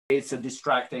It's a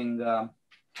distracting All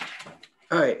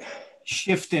right.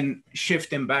 shift in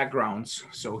backgrounds.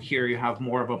 So here you have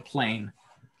more of a plane.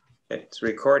 It's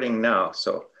recording now,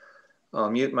 so I'll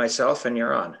mute myself and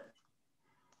you're on.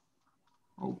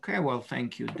 Okay, well,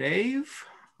 thank you, Dave.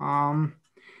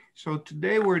 So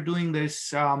today we're doing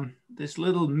this, this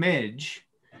little midge,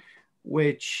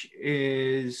 which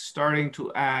is starting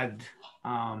to add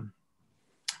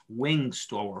wings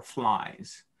to our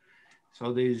flies.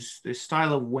 So this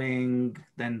style of wing,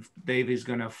 then Dave is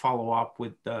going to follow up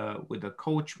with the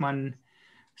Coachman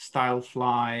style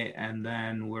fly, and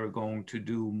then we're going to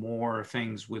do more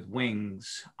things with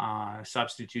wings,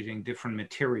 substituting different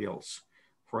materials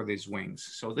for these wings.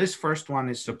 So this first one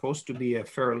is supposed to be a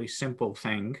fairly simple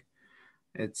thing.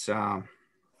 It's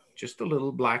just a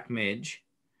little black midge.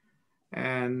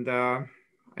 And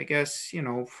I guess, you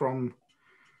know, from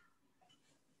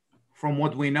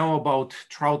what we know about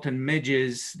trout and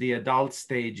midges, the adult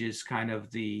stage is kind of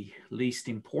the least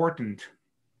important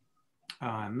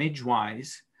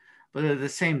midge-wise. But at the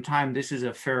same time, this is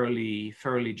a fairly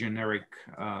generic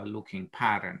looking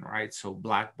pattern, right? So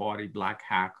black body, black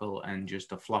hackle, and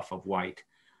just a fluff of white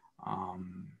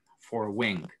for a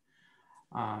wing.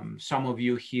 Some of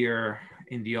you here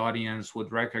in the audience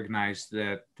would recognize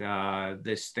that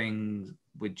this thing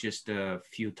with just a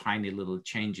few tiny little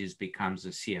changes becomes a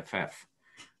CFF,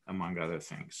 among other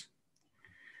things.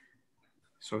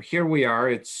 So here we are.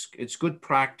 It's good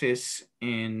practice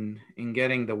in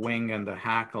getting the wing and the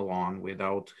hackle on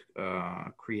without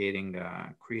creating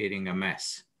a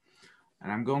mess. And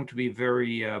I'm going to be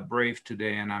very brave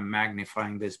today, and I'm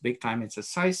magnifying this big time. It's a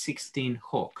size 16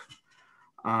 hook.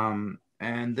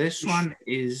 And this one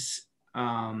is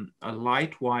a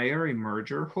light wire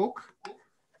emerger hook,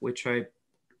 which I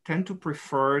tend to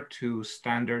prefer to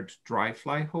standard dry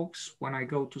fly hooks when I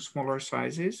go to smaller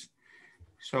sizes.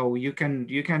 So you can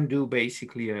do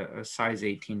basically a size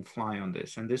 18 fly on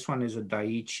this. And this one is a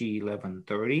Daiichi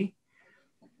 1130.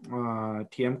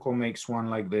 Tiemco makes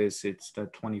one like this. It's the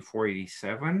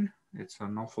 2487. It's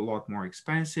an awful lot more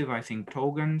expensive. I think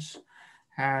Togans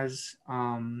has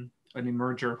an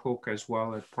emerger hook as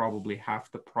well at probably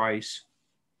half the price.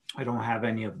 I don't have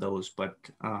any of those, but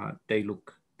they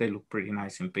look pretty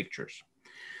nice in pictures.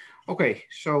 Okay,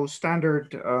 so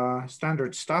standard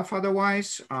stuff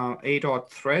otherwise. 8/0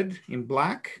 thread in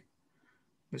black.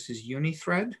 This is uni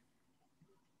thread.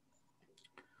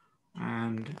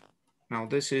 And now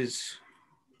this is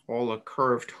all a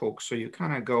curved hook. So you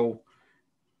kind of go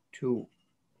to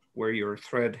where your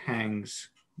thread hangs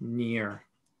near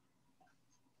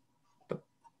the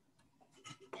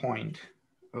point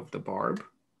of the barb.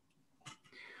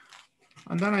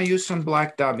 And then I use some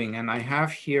black dubbing, and I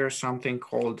have here something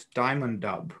called diamond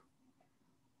dub,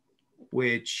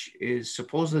 which is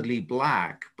supposedly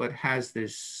black, but has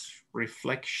this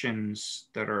reflections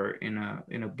that are in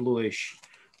a bluish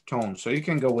tone. So you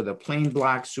can go with a plain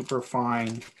black, super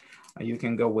fine. You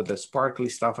can go with the sparkly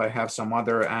stuff. I have some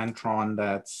other Antron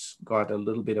that's got a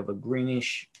little bit of a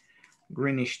greenish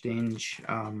tinge.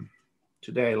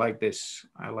 Today I like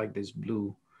this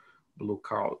blue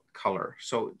color.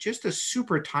 So just a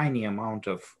super tiny amount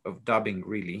of dubbing,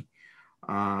 really.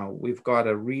 We've got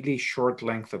a really short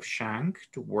length of shank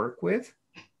to work with.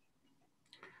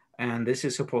 And this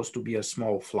is supposed to be a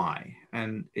small fly.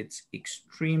 And it's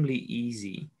extremely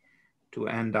easy to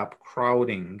end up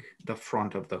crowding the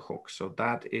front of the hook. So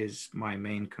that is my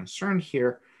main concern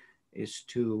here, is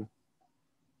to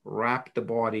wrap the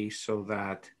body so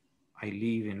that I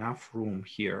leave enough room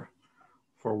here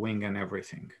for wing and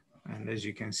everything. And as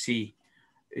you can see,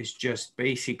 it's just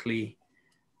basically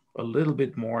a little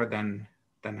bit more than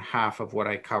half of what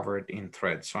I covered in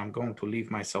thread. So I'm going to leave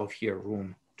myself here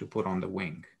room to put on the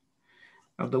wing.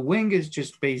 Now the wing is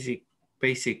just basic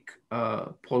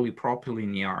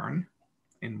polypropylene yarn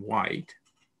in white.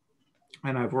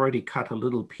 And I've already cut a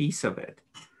little piece of it.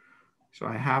 So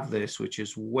I have this, which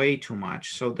is way too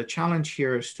much. So the challenge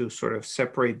here is to sort of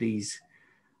separate these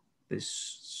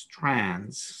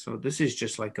strands. So this is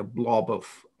just like a blob of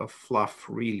fluff,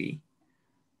 really.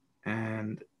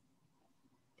 And,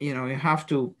 you know, you have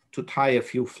to tie a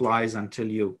few flies until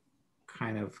you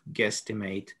kind of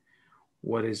guesstimate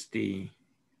what is the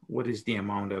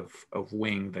amount of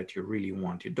wing that you really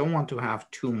want. You don't want to have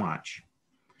too much.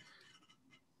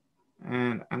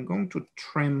 And I'm going to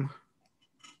trim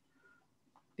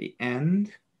the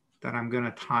end that I'm going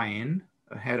to tie in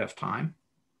ahead of time.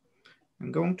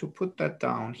 I'm going to put that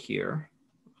down here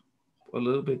a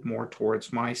little bit more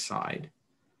towards my side.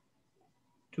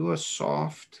 Do a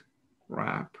soft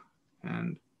wrap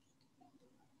and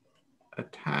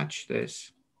attach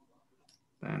this.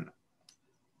 Then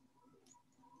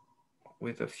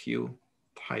with a few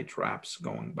tight wraps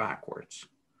going backwards.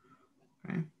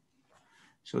 Okay.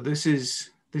 So this is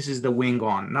the wing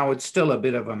on. Now it's still a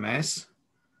bit of a mess.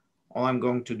 All I'm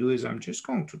going to do is I'm just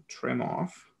going to trim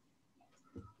off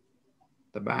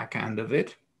the back end of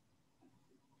it.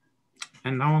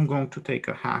 And now I'm going to take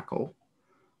a hackle,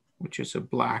 which is a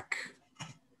black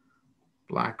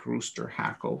rooster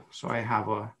hackle. So I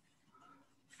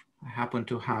happen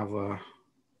to have a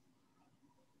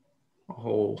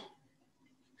whole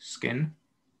skin.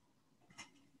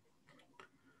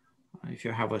 If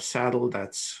you have a saddle,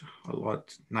 that's a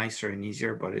lot nicer and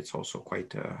easier, but it's also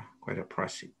quite a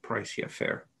pricey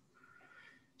affair.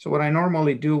 So what I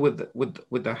normally do with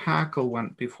the hackle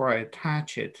before I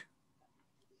attach it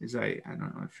is I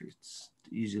don't know if it's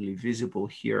easily visible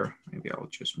here. Maybe I'll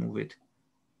just move it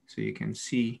so you can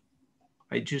see.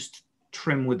 I just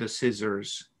trim with the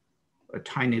scissors a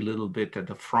tiny little bit at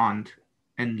the front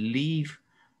and leave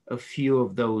a few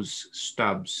of those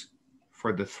stubs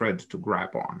for the thread to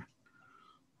grab on.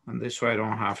 And this way I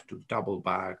don't have to double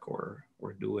back or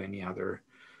do any other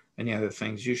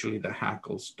things. Usually the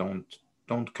hackles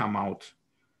don't come out.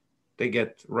 They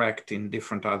get wrecked in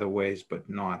different other ways, but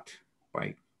not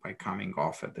by coming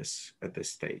off at this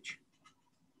stage.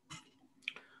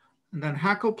 And then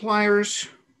hackle pliers.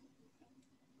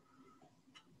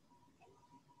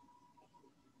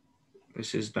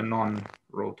 This is the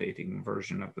non-rotating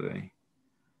version of the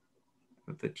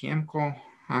Tiemco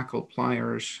hackle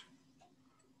pliers.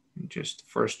 Just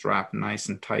first wrap nice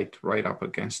and tight right up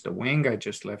against the wing. I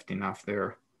just left enough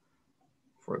there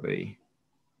for the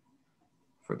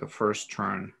first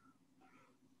turn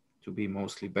to be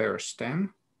mostly bare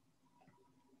stem.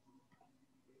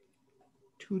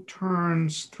 2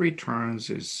 turns, 3 turns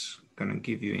is gonna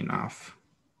give you enough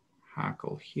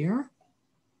hackle here.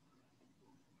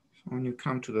 So when you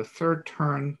come to the 3rd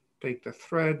turn, take the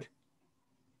thread,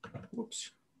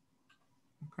 whoops,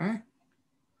 okay,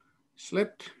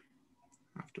 slipped.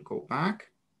 Have to go back.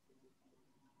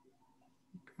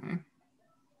 Okay.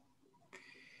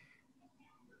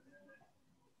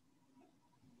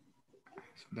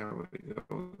 So there we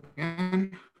go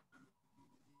again.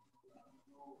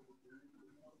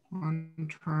 1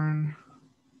 turn,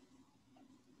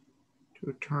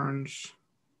 2 turns,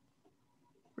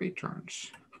 3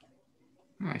 turns.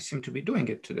 I seem to be doing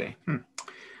it today.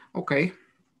 Okay.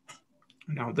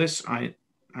 Now this, I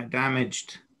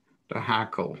damaged the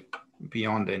hackle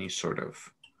beyond any sort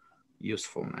of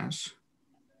usefulness.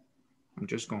 I'm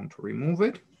just going to remove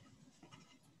it.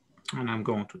 And I'm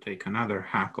going to take another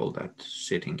hackle that's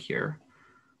sitting here,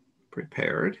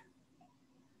 prepared.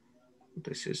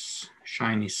 This is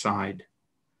shiny side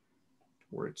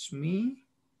towards me.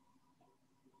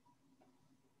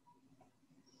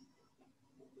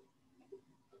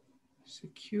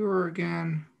 Secure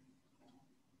again.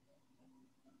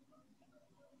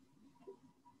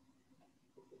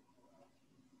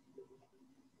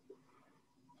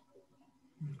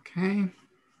 Okay.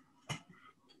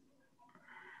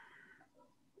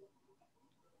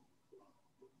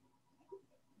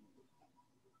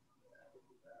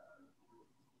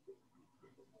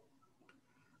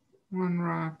 One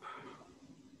wrap,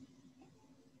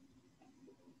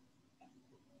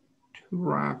 2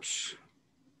 wraps,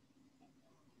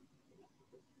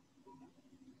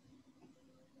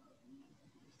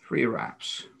 3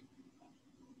 wraps.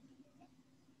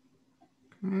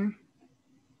 Okay.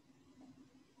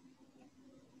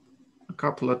 A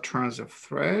couple of turns of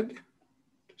thread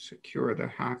to secure the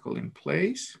hackle in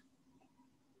place.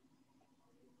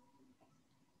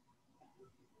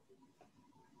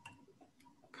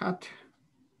 Cut.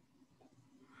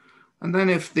 And then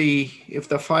if the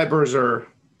fibers are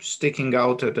sticking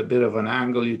out at a bit of an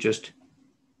angle, you just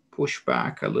push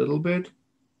back a little bit.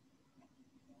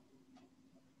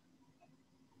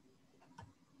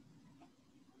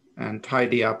 And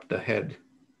tidy up the head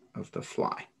of the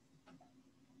fly.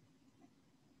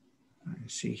 I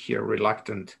see here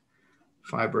reluctant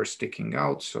fiber sticking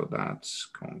out, so that's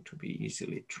going to be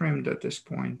easily trimmed at this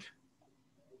point.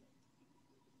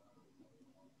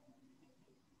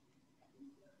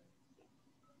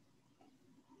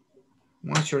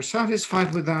 Once you're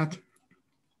satisfied with that,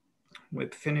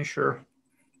 with finisher,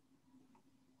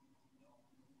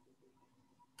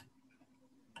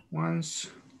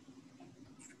 once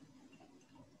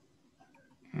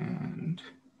and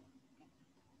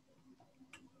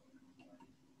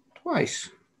twice.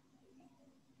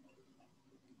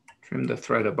 Trim the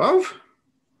thread above,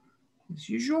 as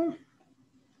usual,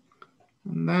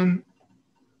 and then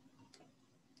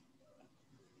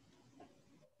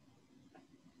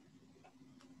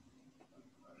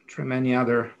trim any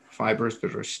other fibers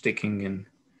that are sticking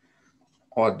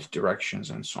odd directions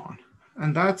and so on.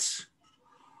 And that's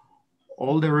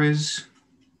all there is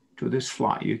to this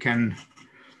fly. You can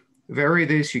vary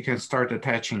this. You can start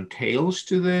attaching tails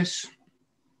to this.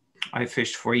 I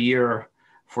fished for years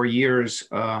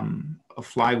a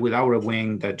fly without a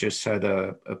wing that just had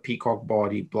a peacock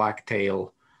body, black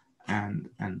tail, and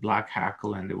black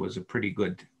hackle, and it was a pretty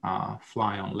good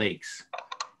fly on lakes.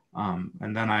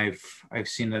 And then I've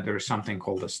seen that there's something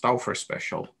called a Stauffer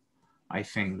special. I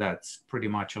think that's pretty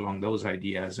much along those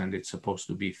ideas, and it's supposed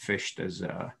to be fished as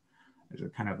a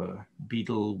kind of a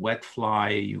beetle wet fly.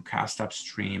 You cast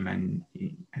upstream and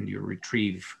you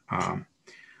retrieve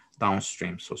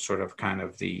downstream. So sort of kind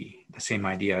of the same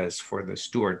idea as for the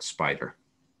Stewart spider.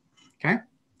 Okay.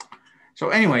 So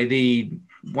anyway,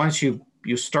 once you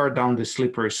start down the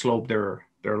slippery slope, there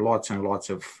are lots and lots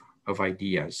of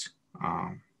ideas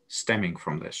stemming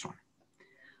from this one.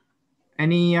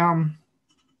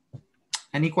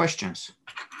 Any questions?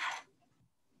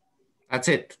 That's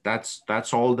it.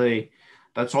 That's all the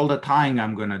tying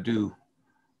I'm gonna do.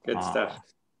 Good stuff.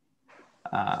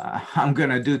 I'm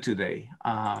gonna do today.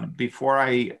 Before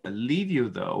I leave you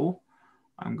though,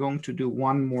 I'm going to do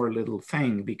one more little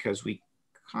thing, because we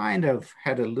kind of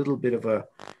had a little bit of a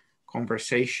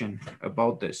conversation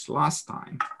about this last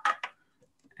time.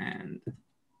 And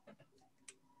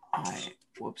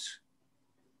whoops.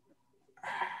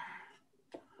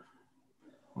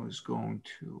 I was going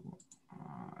to,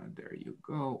 there you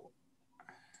go.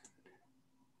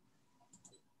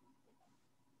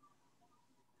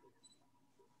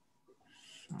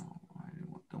 So I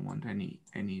don't want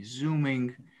any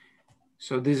zooming.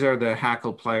 So these are the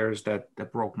hackle pliers that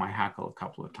broke my hackle a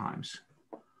couple of times.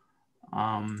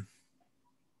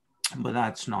 But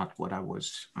that's not what I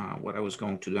was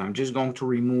going to do. I'm just going to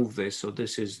remove this. So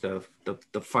this is the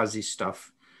fuzzy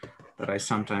stuff that I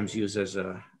sometimes use as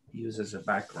a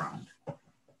background.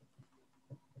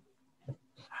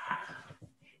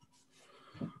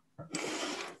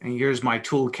 And here's my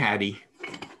tool caddy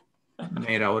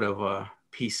made out of a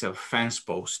piece of fence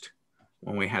post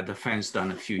when we had the fence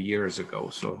done a few years ago.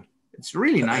 So it's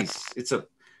really nice. It's a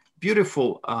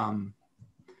beautiful,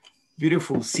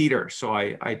 beautiful cedar. So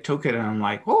I took it and I'm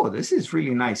like, oh, this is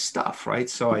really nice stuff, right?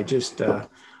 So I just, I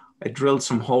drilled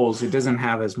some holes. It doesn't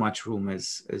have as much room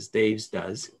as Dave's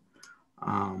does.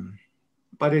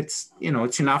 But it's,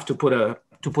 it's enough to put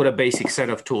a basic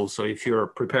set of tools. So if you're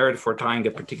prepared for tying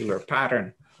a particular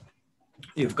pattern,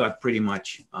 you've got pretty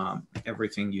much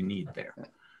everything you need there.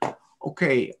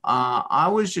 Okay, I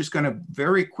was just gonna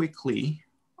very quickly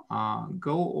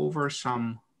go over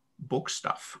some book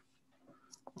stuff.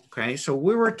 Okay, so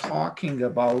we were talking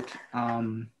about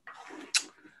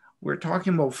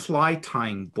fly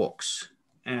tying books,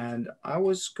 and I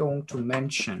was going to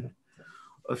mention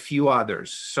a few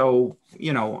others. So,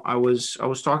 I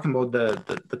was talking about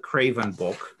the Craven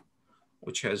book,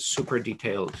 which has super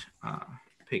detailed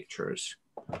pictures.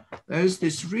 There's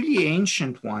this really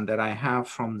ancient one that I have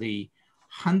from the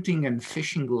Hunting and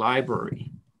Fishing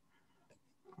Library.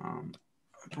 I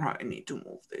probably need to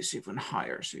move this even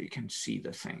higher so you can see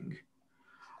the thing.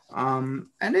 And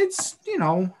it's,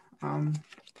 it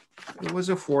was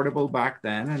affordable back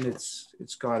then, and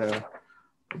it's got a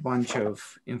bunch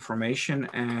of information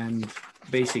and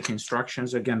basic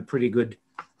instructions. Again, pretty good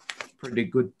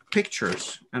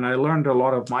pictures. And I learned a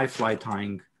lot of my fly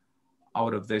tying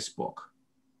out of this book.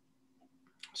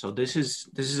 So this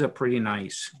is a pretty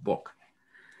nice book.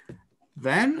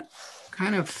 Then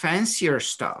kind of fancier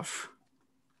stuff.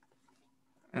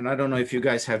 And I don't know if you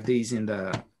guys have these in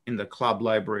the club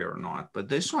library or not, but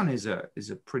this one is a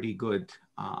pretty good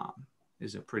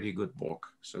book.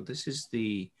 So this is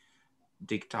the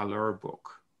Dictaleur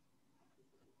book.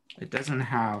 It doesn't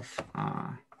have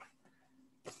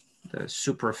the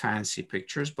super fancy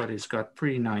pictures, but it's got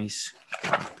pretty nice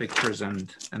pictures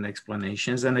and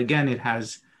explanations. And again, it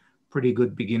has pretty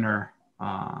good beginner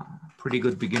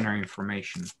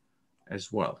information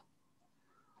as well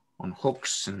on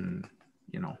hooks and,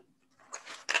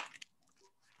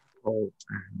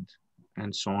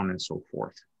 and so on and so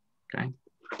forth. Okay.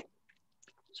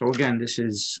 So again, this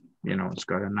is, it's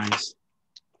got a nice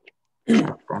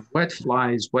from wet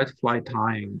flies, wet fly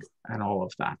tying, and all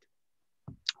of that.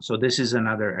 So this is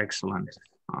another excellent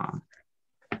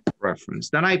reference.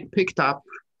 Then I picked up,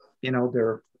 there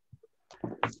are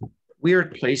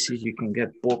weird places you can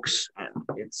get books, and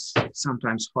it's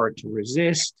sometimes hard to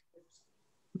resist.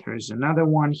 There's another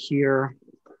one here,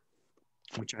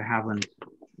 which I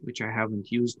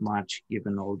haven't used much,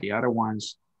 given all the other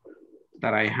ones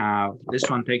that I have. This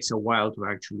one takes a while to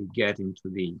actually get into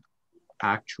the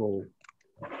actual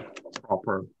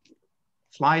proper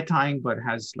fly tying, but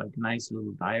has like nice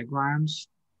little diagrams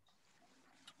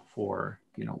for,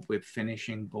 you know, whip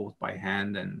finishing both by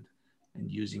hand and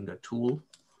using a tool.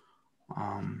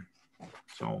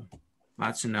 So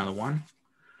that's another one.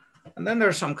 And then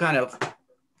there's some kind of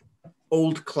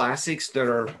old classics that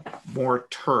are more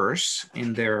terse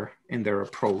in their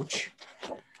approach.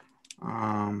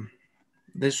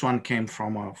 This one came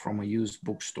from a used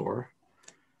bookstore.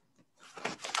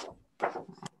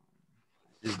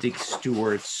 This is Dick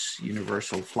Stewart's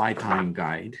Universal Fly Tying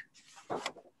Guide.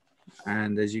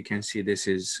 And as you can see, this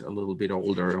is a little bit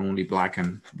older, only black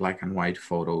and white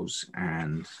photos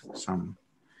and some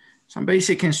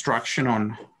basic instruction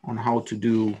on how to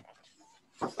do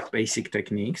basic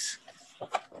techniques.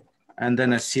 And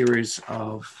then a series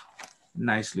of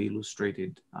nicely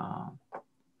illustrated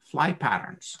fly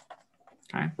patterns.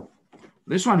 Okay,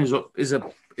 this one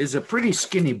is a pretty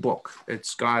skinny book.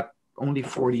 It's got only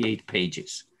 48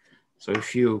 pages. So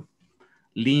if you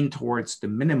lean towards the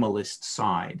minimalist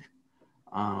side,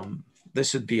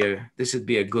 this would be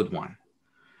a good one.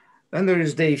 Then there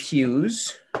is Dave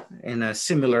Hughes in a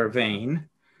similar vein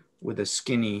with a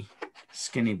skinny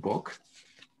book.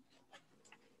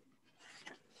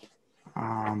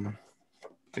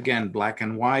 Again, black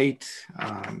and white,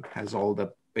 has all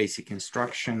the basic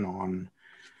instruction on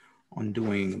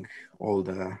doing all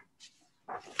the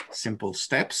simple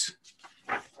steps.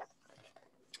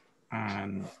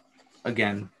 And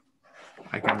again,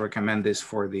 I can recommend this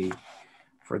for the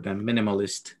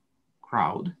minimalist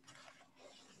crowd.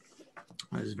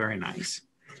 It's very nice.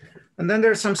 And then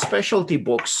there's some specialty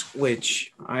books,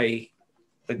 which I,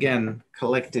 again,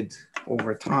 collected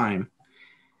over time.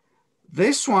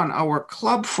 This one, our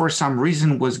club, for some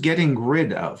reason, was getting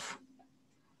rid of.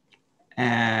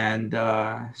 And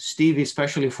Steve,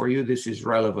 especially for you, this is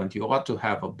relevant. You ought to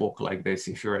have a book like this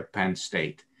if you're at Penn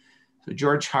State. So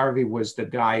George Harvey was the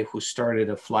guy who started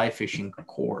a fly fishing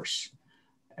course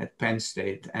at Penn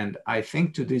State. And I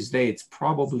think to this day, it's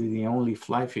probably the only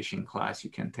fly fishing class you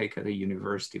can take at a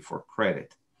university for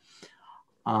credit.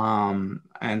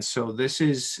 And so this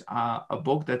is a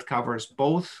book that covers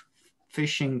both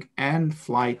fishing and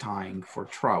fly tying for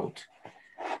trout.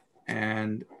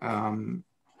 And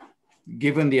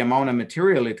given the amount of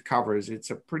material it covers, it's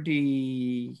a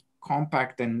pretty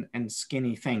compact and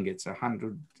skinny thing. It's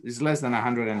less than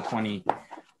 120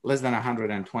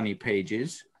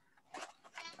 pages.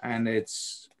 And it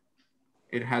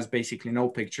has basically no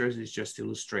pictures, it's just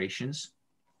illustrations.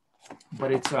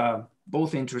 But it's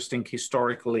both interesting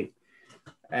historically,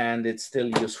 and it's still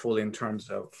useful in terms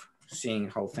of seeing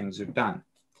how things are done.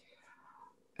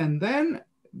 And then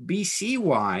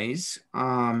BC-wise,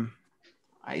 I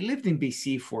lived in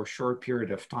BC for a short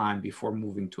period of time before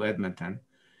moving to Edmonton.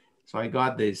 So I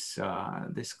got this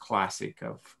this classic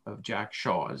of Jack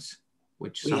Shaw's,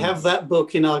 which we have that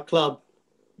book in our club.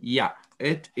 Yeah,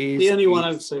 it is the only one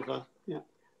I've so far. Yeah,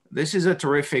 this is a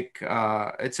terrific.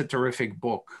 It's a terrific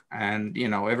book, and you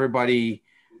know everybody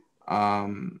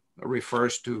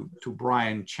refers to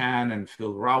Brian Chan and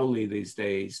Phil Rowley these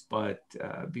days, but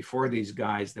before these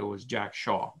guys there was Jack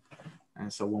Shaw,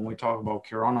 and so when we talk about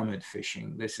chironomid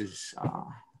fishing, this is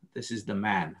the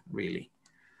man really.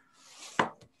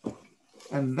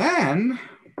 And then,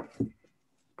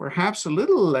 perhaps a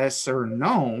little lesser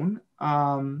known,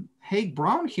 Haig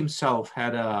Brown himself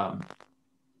had a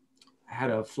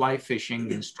fly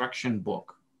fishing instruction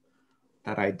book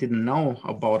that I didn't know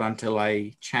about until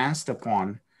I chanced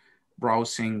upon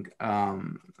browsing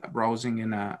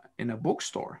in a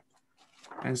bookstore.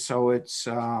 And so it's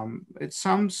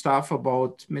some stuff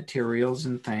about materials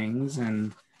and things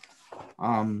and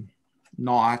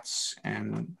knots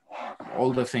and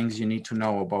all the things you need to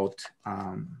know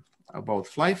about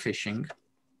fly fishing.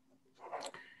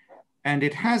 And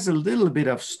it has a little bit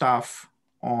of stuff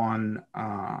on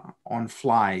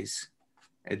flies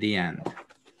at the end.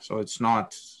 So it's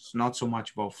not so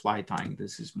much about fly tying.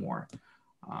 This is more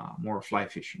fly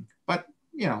fishing. But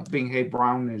you know, being Haig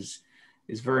Brown is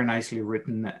very nicely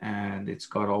written, and it's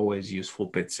got always useful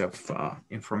bits of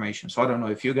information. So I don't know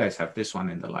if you guys have this one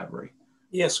in the library.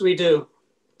 Yes, we do.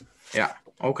 Yeah.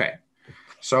 Okay.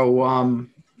 So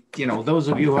you know, those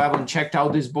of you who haven't checked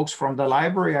out these books from the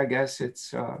library, I guess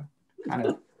it's kind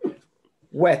of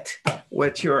whet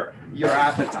your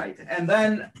appetite. And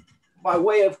then by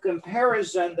way of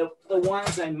comparison, the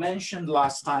ones I mentioned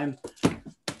last time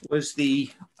was the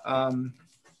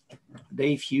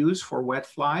Dave Hughes for wet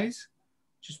flies,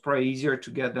 which is probably easier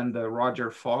to get than the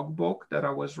Roger Fogg book that I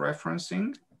was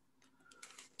referencing.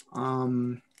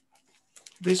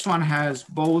 This one has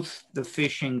both the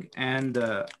fishing and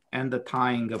the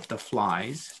tying of the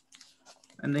flies.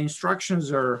 And the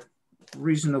instructions are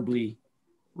reasonably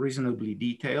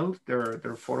detailed.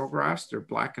 They're photographs. They're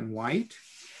black and white.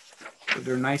 So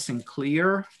they're nice and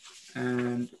clear,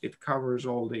 and it covers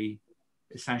all the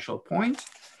essential points,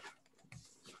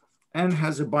 and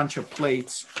has a bunch of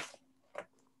plates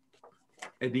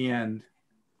at the end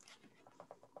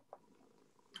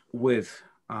with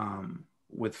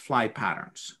fly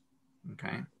patterns,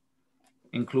 okay,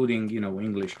 including, you know,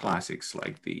 English classics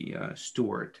like the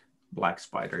Stuart black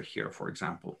spider here, for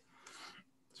example.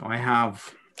 So I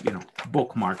have, you know,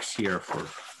 bookmarks here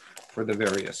for the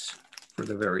various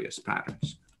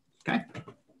patterns. Okay,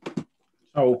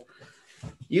 so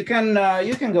you can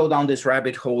go down this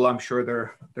rabbit hole. I'm sure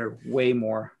there are way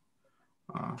more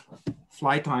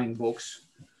fly tying books,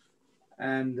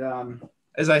 and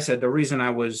as I said, the reason I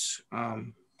was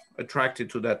attracted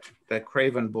to that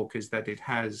Craven book is that it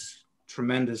has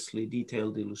tremendously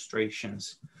detailed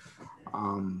illustrations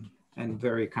and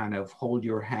very kind of hold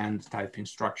your hand type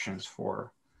instructions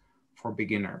for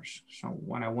beginners. So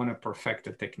when I want to perfect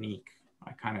a technique,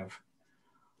 I kind of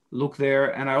look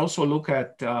there. And I also look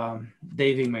at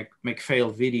Davey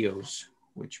McPhail videos,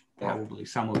 which probably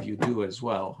some of you do as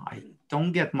well. I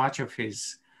don't get much of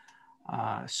his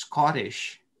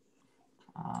Scottish.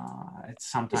 It's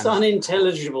sometimes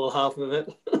unintelligible, half of it.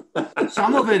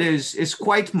 Some of it is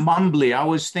quite mumbly. I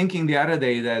was thinking the other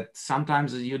day that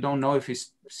sometimes you don't know if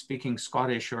he's speaking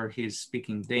Scottish or he's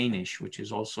speaking Danish, which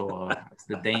is also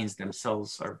the Danes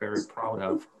themselves are very proud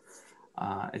of.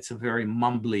 It's a very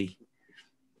mumbly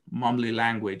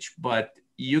language, but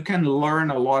you can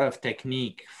learn a lot of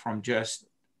technique from just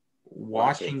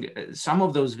watching. Some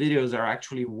of those videos are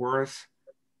actually worth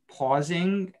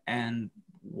pausing and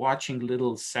watching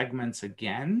little segments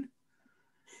again,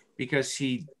 because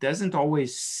he doesn't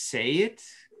always say it,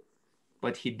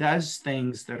 but he does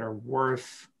things that are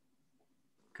worth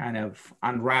kind of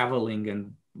unraveling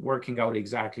and working out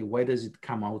exactly why does it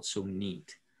come out so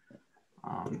neat.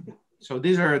 So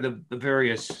these are the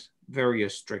various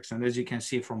tricks. And as you can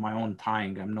see from my own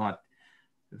tying, I'm not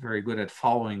very good at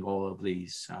following all of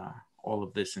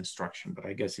this instruction, but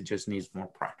I guess it just needs more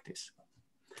practice.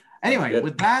 Anyway,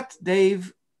 with that,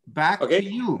 Dave, back to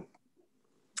you.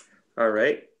 All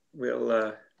right.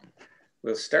 We'll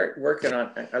start working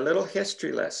on a little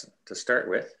history lesson to start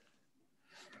with.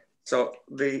 So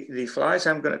the fly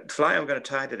I'm going to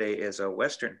tie today is a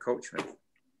Western Coachman,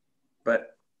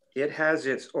 but it has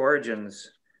its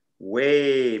origins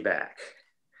way back,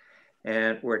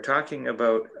 and we're talking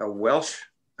about a Welsh,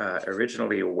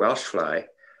 originally a Welsh fly.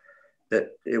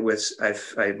 That it was.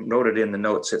 I noted in the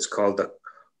notes. It's called the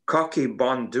Cocky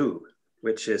Bondu,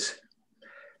 which is.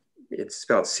 It's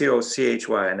spelled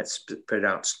C-O-C-H-Y, and it's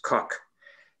pronounced cock.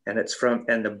 And it's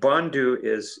and the bondu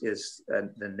is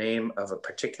the name of a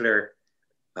particular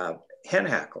hen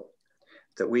hackle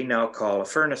that we now call a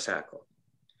furnace hackle.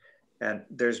 And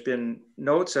there's been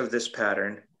notes of this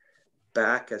pattern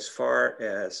back as far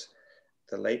as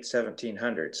the late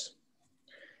 1700s.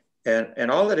 And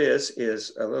all it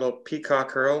is a little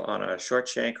peacock herl on a short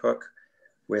shank hook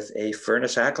with a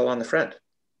furnace hackle on the front.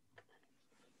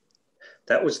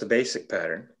 That was the basic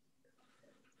pattern.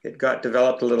 It got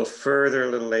developed a little further, a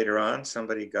little later on.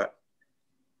 Somebody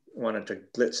wanted to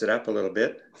glitz it up a little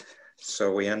bit.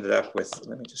 So we ended up with,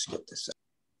 let me just get this up.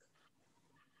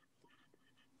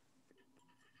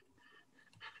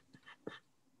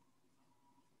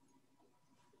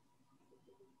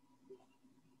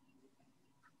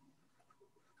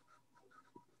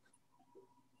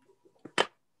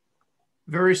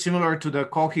 Very similar to the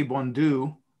Cocky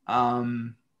Bondu.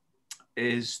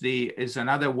 Is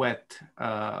another wet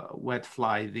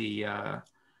fly, the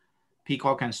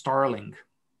peacock and starling,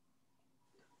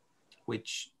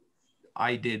 which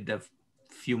I did a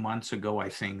few months ago. I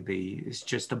think it's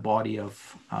just the body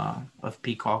of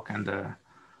peacock and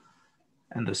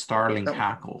the starling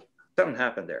hackle. Something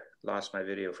happened there. Lost my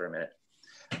video for a minute.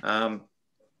 There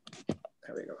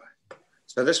we go.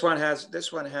 So this one has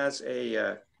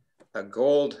a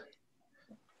gold.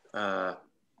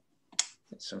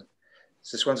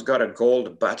 This one's got a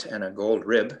gold butt and a gold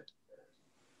rib.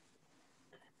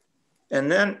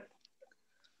 And then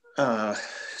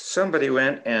somebody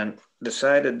went and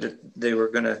decided that they were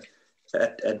going to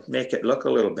make it look a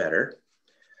little better.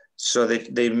 So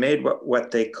they made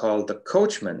what they called the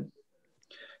Coachman.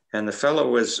 And the fellow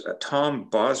was Tom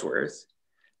Bosworth.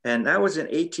 And that was in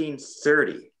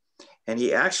 1830. And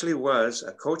he actually was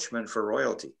a coachman for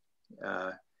royalty.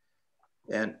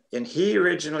 And he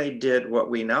originally did what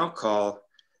we now call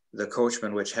the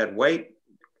Coachman, which had white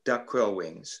duckquill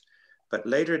wings, but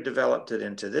later developed it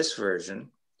into this version,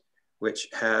 which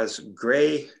has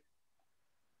gray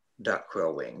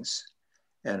duckquill wings.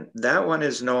 And that one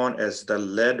is known as the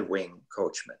lead wing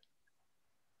Coachman.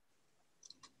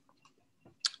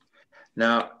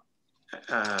 Now,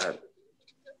 about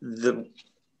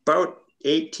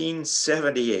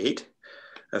 1878,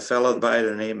 a fellow by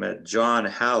the name of John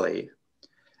Halley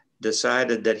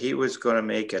decided that he was going to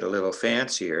make it a little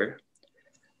fancier.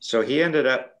 So he ended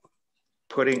up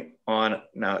putting on,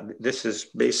 now this is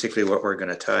basically what we're going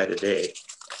to tie today,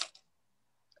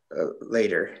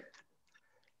 later.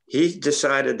 He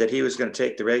decided that he was going to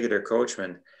take the regular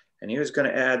Coachman and he was going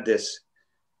to add this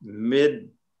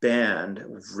mid-band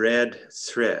red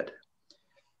thread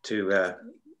to,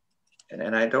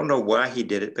 and I don't know why he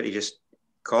did it, but he just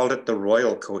called it the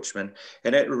Royal Coachman,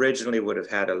 and it originally would have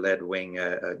had a lead wing,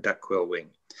 a duck quill wing.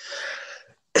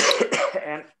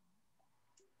 And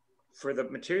for the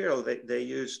material, they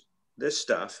used this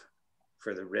stuff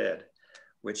for the red,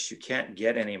 which you can't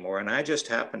get anymore. And I just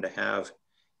happen to have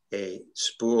a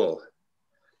spool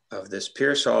of this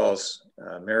Pearsall's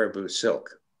marabou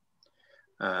silk.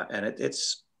 And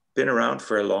it's been around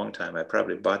for a long time. I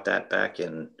probably bought that back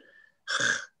in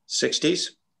 60s.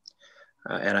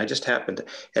 And I just happened to,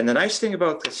 and the nice thing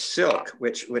about the silk,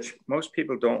 which most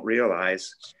people don't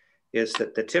realize, is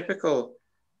that the typical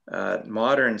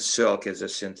modern silk is a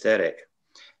synthetic.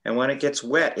 And when it gets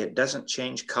wet, it doesn't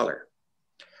change color.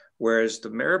 Whereas the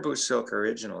marabou silk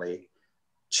originally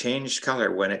changed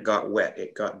color when it got wet.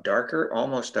 It got darker,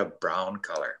 almost a brown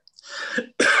color.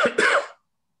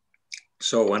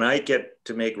 So when I get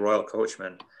to make Royal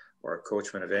Coachman, or a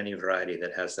Coachman of any variety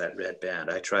that has that red band,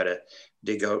 I try to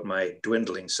dig out my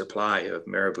dwindling supply of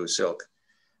marabou silk.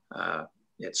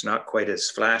 It's not quite as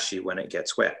flashy when it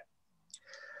gets wet.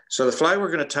 So the fly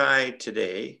we're going to tie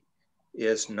today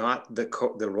is not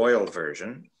the Royal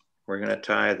version. We're going to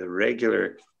tie the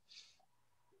regular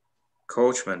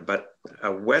Coachman, but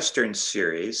a Western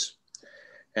series.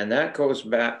 And that goes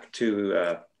back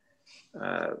to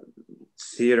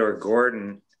Theodore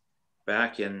Gordon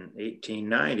back in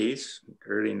 1890s,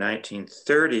 early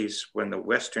 1930s, when the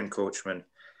Western Coachman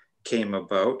came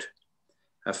about.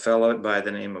 A fellow by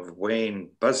the name of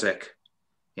Wayne Buzzek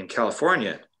in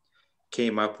California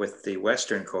came up with the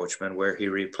Western Coachman, where he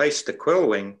replaced the quill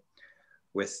wing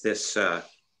with this hair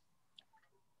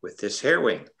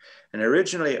wing. And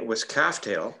originally it was calf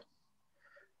tail,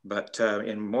 but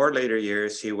in more later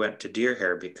years, he went to deer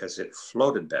hair because it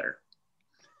floated better.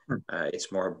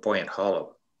 It's more buoyant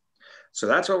hollow. So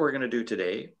that's what we're going to do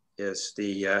today, is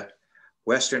the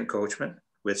Western Coachman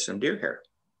with some deer hair.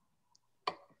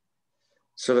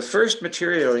 So the first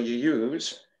material you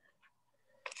use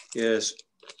is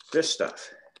this stuff.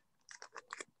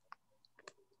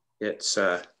 It's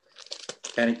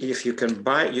and if you can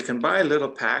buy little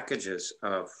packages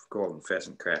of golden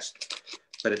pheasant crest,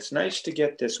 but it's nice to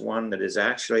get this one that is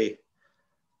actually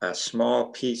a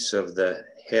small piece of the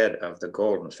head of the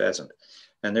golden pheasant.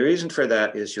 And the reason for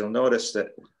that is you'll notice that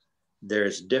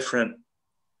there's different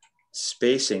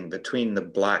spacing between the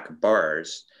black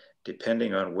bars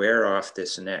depending on where off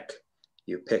this neck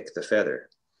you pick the feather.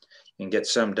 You can get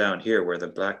some down here where the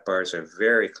black bars are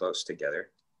very close together,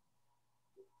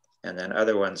 and then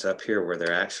other ones up here where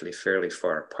they're actually fairly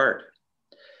far apart.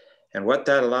 And what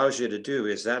that allows you to do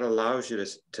is that allows you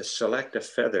to select a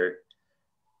feather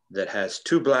that has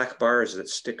two black bars that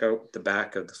stick out the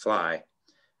back of the fly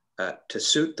to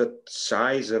suit the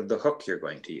size of the hook you're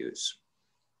going to use.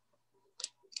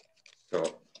 So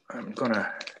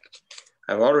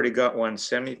I've already got one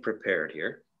semi-prepared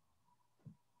here.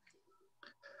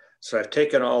 So I've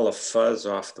taken all the fuzz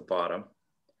off the bottom,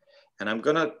 and I'm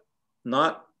gonna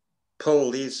not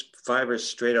pull these fibers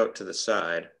straight out to the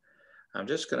side. I'm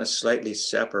just gonna slightly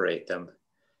separate them,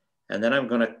 and then I'm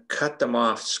gonna cut them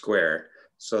off square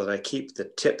so that I keep the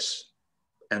tips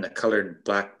and the colored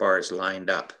black bars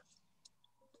lined up.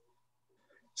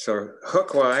 So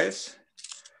hook-wise,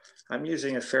 I'm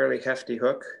using a fairly hefty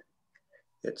hook.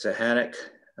 It's a Hannock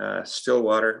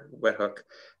Stillwater wet hook.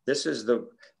 This is the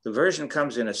version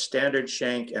comes in a standard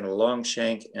shank and a long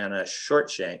shank and a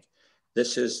short shank.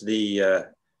 This is the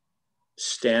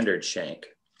standard shank.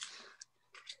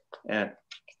 And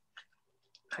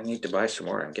I need to buy some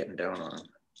more. I'm getting down on them.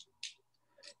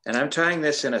 And I'm tying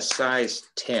this in a size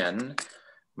 10,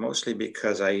 mostly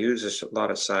because I use a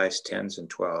lot of size 10s and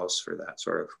 12s for that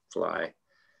sort of fly.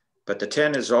 But the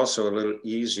 10 is also a little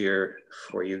easier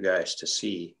for you guys to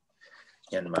see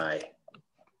in my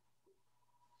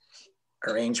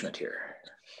arrangement here.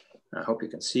 I hope you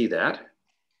can see that.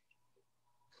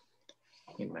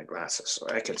 I need my glasses so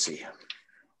I can see.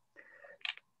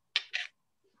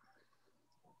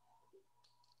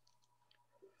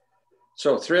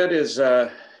 So thread is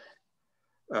a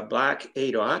black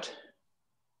 8/0.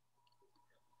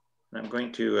 I'm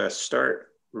going to start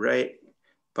right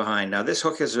behind. Now this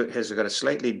hook has got a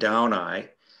slightly down eye,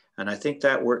 and I think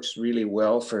that works really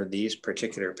well for these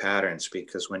particular patterns,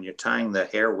 because when you're tying the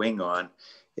hair wing on,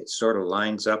 it sort of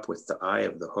lines up with the eye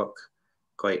of the hook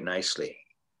quite nicely.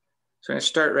 So I'm going to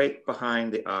start right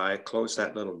behind the eye, close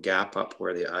that little gap up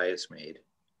where the eye is made.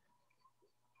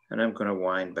 And I'm going to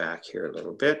wind back here a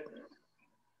little bit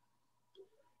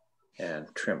and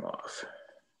trim off.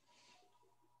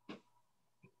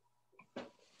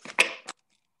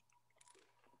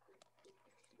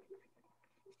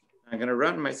 I'm going to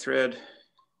run my thread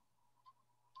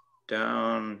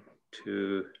down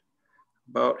to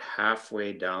about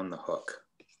halfway down the hook.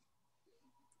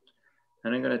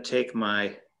 And I'm going to take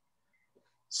my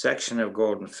section of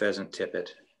golden pheasant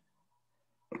tippet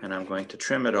and I'm going to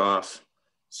trim it off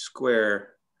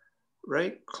square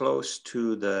right close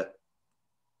to the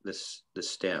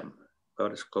stem,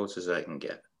 about as close as I can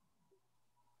get.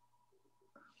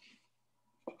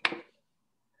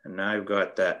 And now I've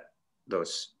got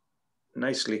those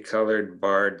nicely colored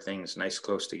barred things nice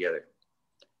close together.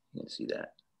 You can see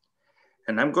that.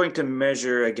 And I'm going to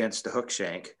measure against the hook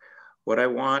shank. What I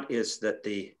want is that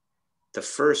the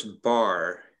first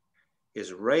bar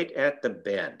is right at the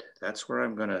bend. That's where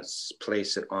I'm going to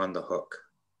place it on the hook.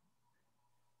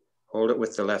 Hold it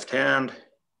with the left hand,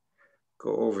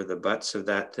 go over the butts of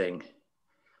that thing.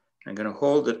 I'm going to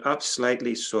hold it up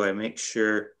slightly so I make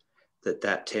sure that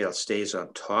that tail stays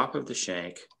on top of the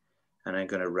shank, and I'm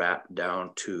going to wrap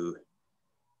down to,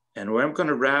 and where I'm going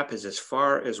to wrap is as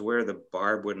far as where the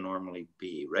barb would normally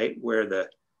be, right where the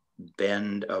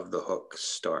bend of the hook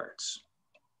starts.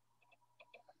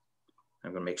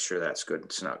 I'm going to make sure that's good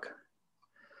and snug.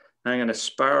 Now I'm going to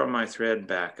spiral my thread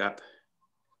back up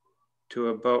to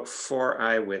about 4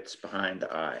 eye widths behind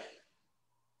the eye.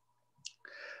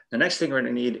 The next thing we're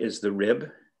going to need is the rib.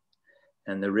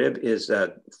 And the rib is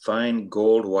a fine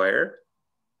gold wire.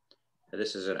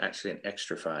 This is actually an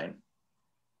extra fine.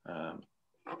 And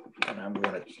I'm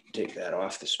going to take that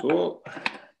off the spool.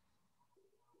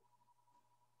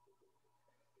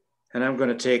 And I'm going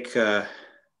to take the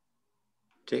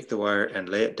wire and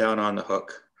lay it down on the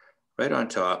hook, right on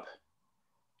top,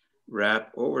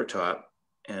 wrap over top,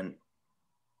 and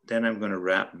then I'm going to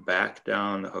wrap back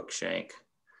down the hook shank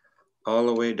all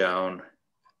the way down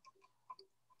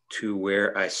to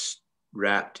where I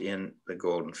wrapped in the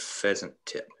golden pheasant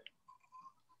tip,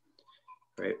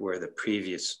 right where the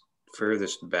previous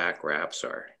furthest back wraps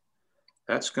are.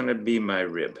 That's going to be my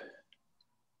rib.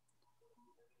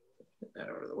 Get that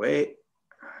out of the way.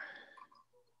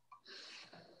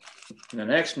 And the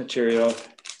next material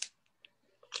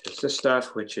is this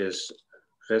stuff, which is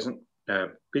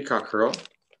peacock herl.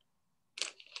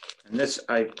 And this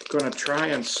I'm going to try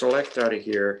and select out of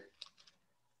here,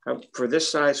 for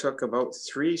this size hook, about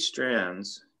 3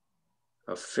 strands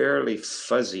of fairly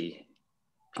fuzzy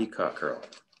peacock herl.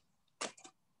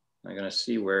 I'm going to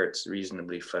see where it's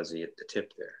reasonably fuzzy at the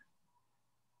tip there.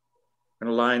 I'm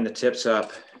going to line the tips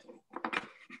up,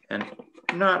 and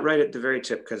not right at the very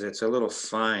tip because it's a little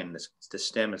fine. The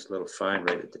stem is a little fine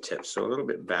right at the tip, so a little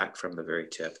bit back from the very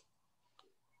tip.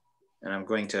 And I'm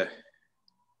going to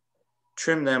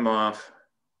trim them off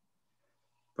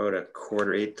about a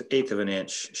eighth of an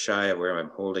inch shy of where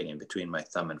I'm holding in between my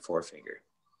thumb and forefinger.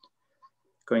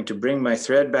 Going to bring my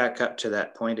thread back up to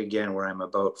that point again where I'm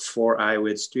about 4 eye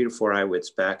widths, 3 to 4 eye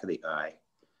widths back of the eye.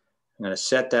 I'm going to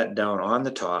set that down on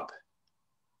the top,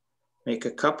 make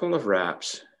a couple of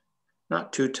wraps,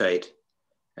 not too tight,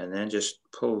 and then just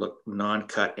pull the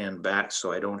non-cut end back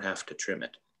so I don't have to trim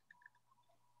it.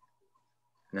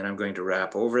 And then I'm going to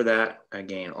wrap over that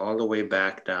again, all the way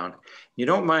back down. You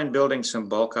don't mind building some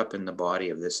bulk up in the body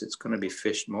of this. It's going to be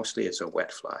fished mostly as a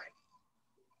wet fly,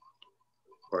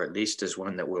 or at least as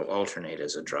one that will alternate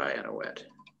as a dry and a wet.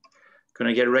 Going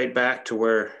to get right back to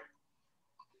where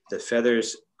the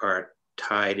feathers are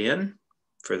tied in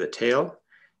for the tail,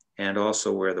 and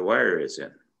also where the wire is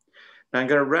in. Now I'm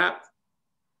going to wrap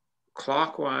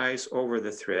clockwise over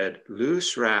the thread,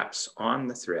 loose wraps on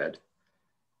the thread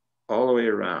all the way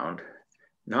around,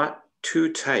 not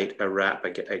too tight a wrap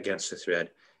against the thread,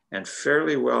 and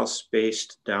fairly well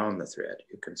spaced down the thread.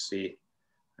 You can see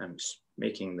I'm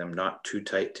making them not too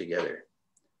tight together,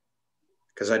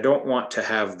 because I don't want to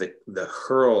have the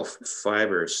herl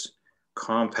fibers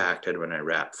compacted when I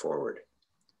wrap forward.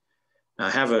 Now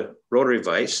I have a rotary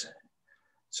vise,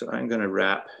 so I'm going to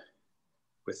wrap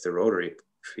with the rotary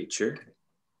feature.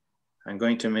 I'm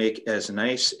going to make as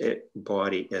nice a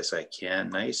body as I can,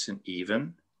 nice and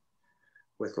even,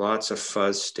 with lots of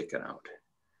fuzz sticking out.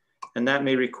 And that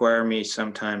may require me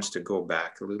sometimes to go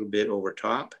back a little bit over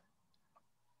top.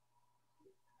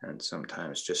 and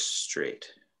sometimes just straight.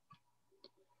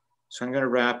 So I'm going to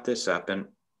wrap this up, and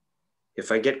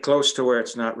if I get close to where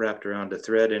it's not wrapped around the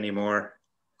thread anymore,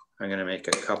 I'm going to make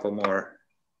a couple more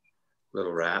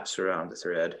little wraps around the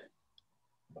thread.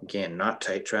 Again, not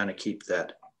tight, trying to keep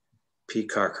that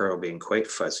peacock herl being quite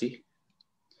fuzzy.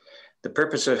 The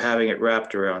purpose of having it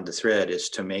wrapped around the thread is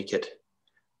to make it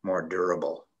more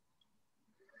durable.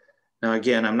 Now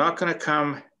again, I'm not going to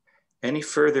come any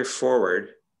further forward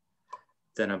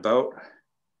than about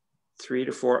 3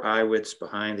 to 4 eye widths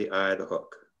behind the eye of the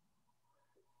hook.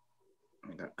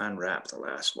 I'm going to unwrap the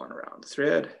last one around the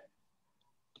thread,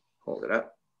 hold it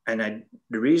up. And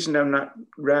the reason I'm not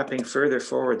wrapping further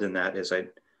forward than that is I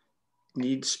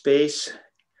need space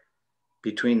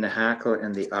between the hackle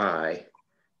and the eye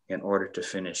in order to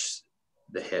finish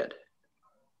the head.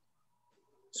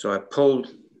 So I pulled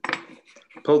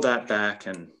that back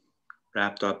and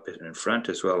wrapped up in front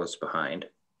as well as behind.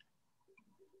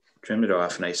 Trimmed it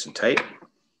off nice and tight. And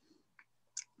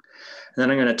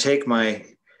then I'm going to take my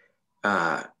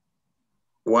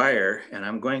wire and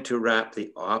I'm going to wrap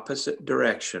the opposite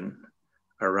direction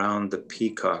around the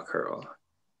peacock herl.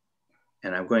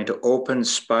 And I'm going to open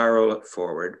spiral it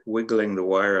forward, wiggling the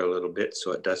wire a little bit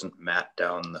so it doesn't mat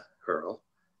down the herl.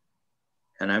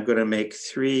 And I'm going to make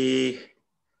 3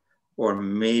 or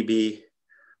maybe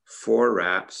 4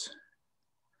 wraps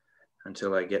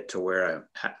until I get to where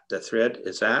the thread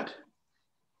is at.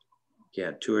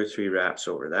 Again, 2 or 3 wraps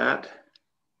over that.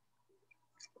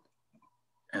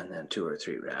 And then 2 or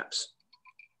 3 wraps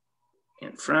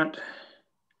in front.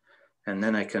 And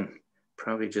then I can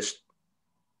probably just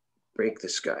break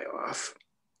this guy off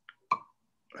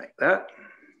like that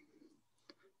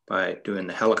by doing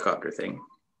the helicopter thing.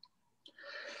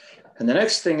 And the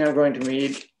next thing I'm going to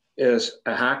need is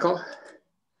a hackle.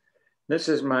 This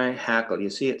is my hackle. You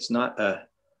see, it's not a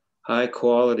high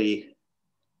quality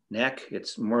neck.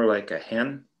 It's more like a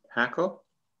hen hackle.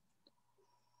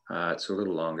 It's a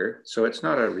little longer, so it's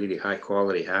not a really high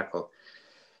quality hackle.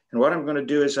 And what I'm going to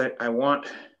do is I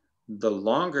want the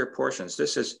longer portions.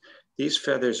 These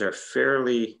feathers are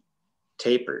fairly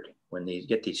tapered. When you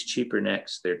get these cheaper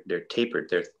necks, they're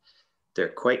tapered. They're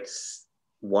quite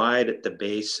wide at the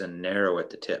base and narrow at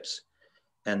the tips.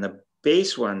 And the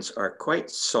base ones are quite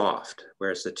soft,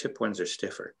 whereas the tip ones are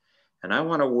stiffer. And I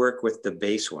want to work with the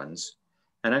base ones,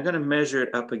 and I'm going to measure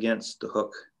it up against the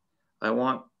hook. I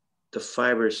want the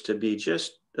fibers to be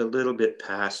just a little bit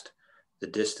past the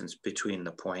distance between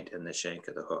the point and the shank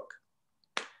of the hook.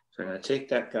 So I'm going to take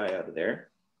that guy out of there,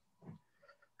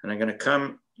 and I'm going to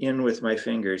come in with my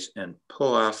fingers and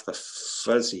pull off the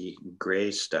fuzzy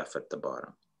gray stuff at the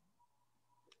bottom.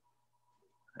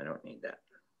 I don't need that.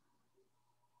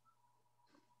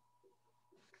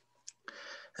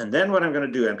 And then what I'm going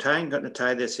to do, I'm going to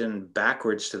tie this in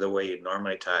backwards to the way you'd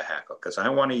normally tie a hackle, because I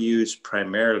want to use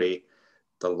primarily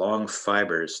the long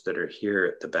fibers that are here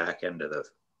at the back end of the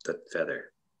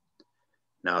feather,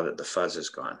 now that the fuzz is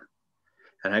gone.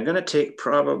 And I'm going to take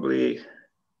probably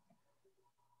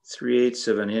 3/8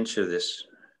 of an inch of this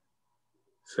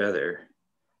feather.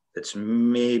 That's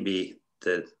maybe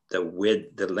the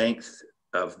width, the length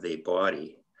of the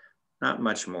body. Not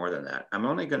much more than that. I'm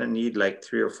only going to need like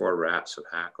 3 or 4 wraps of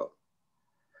hackle.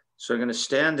 So I'm going to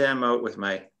stand them out with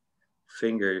my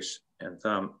fingers and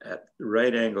thumb at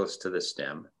right angles to the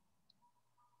stem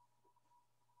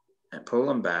and pull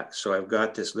them back. So I've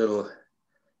got this little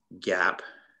gap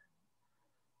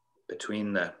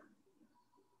between the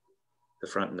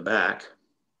front and the back.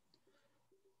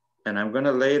 And I'm going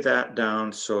to lay that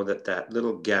down so that that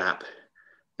little gap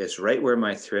is right where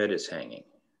my thread is hanging.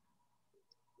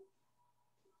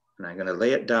 And I'm going to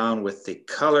lay it down with the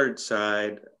colored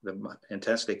side, the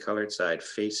intensely colored side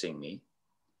facing me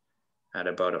at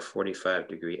about a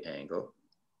 45-degree angle.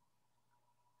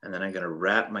 And then I'm going to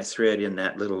wrap my thread in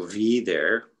that little V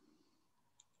there.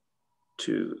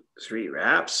 2, 3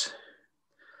 wraps.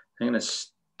 I'm going to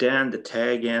stand the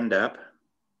tag end up,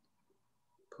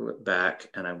 pull it back,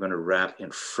 and I'm going to wrap in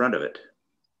front of it.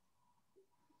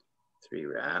 3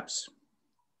 wraps.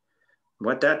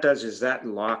 What that does is that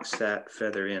locks that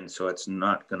feather in so it's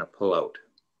not going to pull out.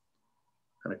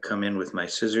 I'm going to come in with my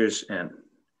scissors and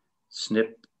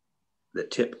snip the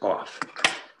tip off.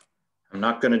 I'm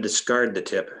not going to discard the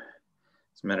tip.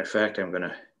 As a matter of fact, I'm going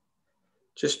to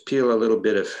just peel a little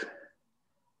bit of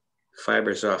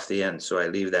fibers off the end so I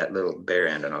leave that little bare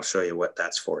end, and I'll show you what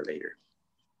that's for later.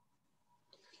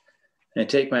 And I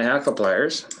take my hackle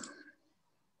pliers,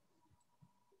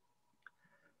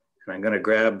 and I'm going to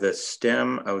grab the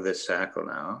stem of this hackle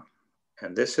now.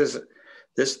 And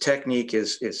this technique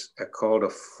is called a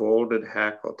folded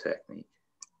hackle technique.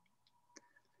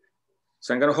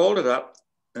 So I'm going to hold it up,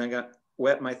 and I'm going to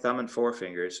wet my thumb and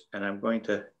forefingers, and I'm going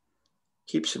to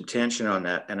keep some tension on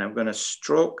that, and I'm going to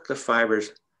stroke the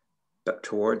fibers up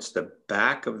towards the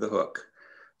back of the hook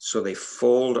so they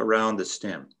fold around the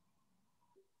stem.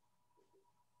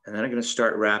 And then I'm going to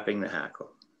start wrapping the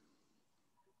hackle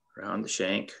around the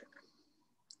shank.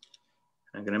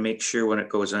 I'm going to make sure when it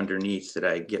goes underneath that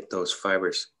I get those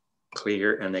fibers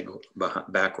clear and they go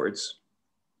backwards.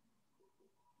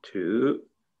 2.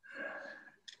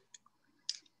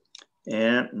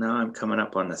 And now I'm coming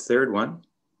up on the third one.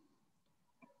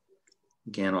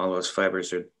 Again, all those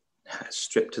fibers are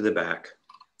stripped to the back.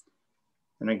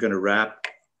 And I'm going to wrap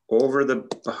over the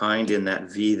behind in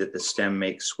that V that the stem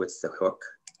makes with the hook.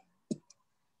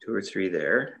 2 or 3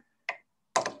 there.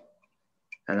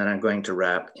 And then I'm going to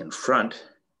wrap in front.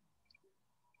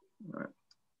 1,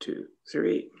 2,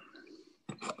 3.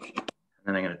 And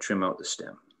then I'm going to trim out the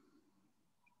stem.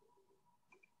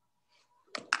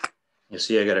 You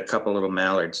see I got a couple little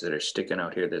mallards that are sticking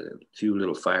out here. There's a few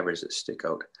little fibers that stick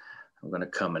out. I'm going to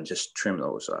come and just trim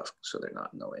those off so they're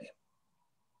not in the way.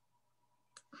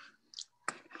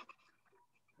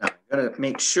 Now I'm going to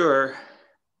make sure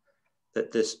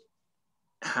that this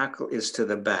hackle is to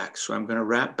the back. So I'm going to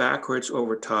wrap backwards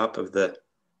over top of the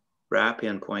wrap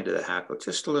in point of the hackle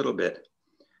just a little bit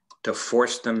to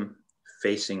force them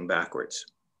facing backwards.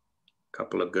 A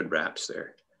couple of good wraps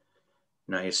there.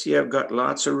 Now you see I've got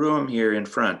lots of room here in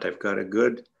front. I've got a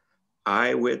good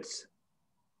eye width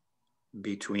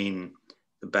between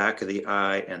the back of the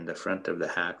eye and the front of the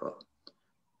hackle.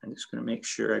 I'm just going to make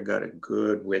sure I got a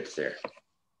good width there.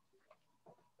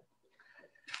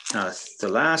 Now the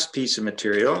last piece of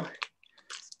material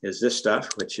is this stuff,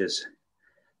 which is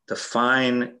the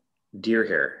fine deer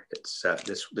hair. It's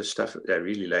this stuff that I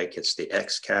really like. It's the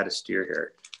X-Caddis deer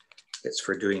hair. It's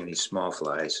for doing these small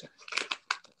flies.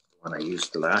 The one I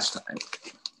used the last time.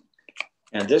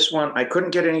 And this one, I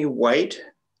couldn't get any white,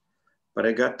 but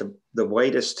I got the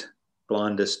whitest,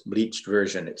 blondest bleached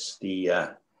version. It's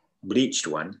the bleached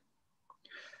one.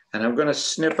 And I'm going to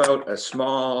snip out a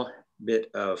small bit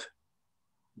of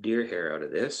deer hair out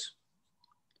of this.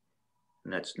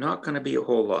 And that's not going to be a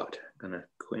whole lot. I'm going to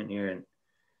go in here and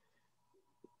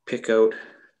pick out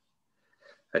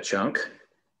a chunk,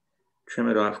 trim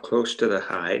it off close to the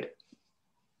hide.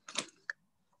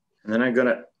 And then I'm going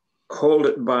to hold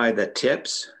it by the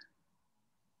tips,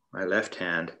 my left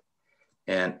hand,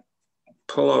 and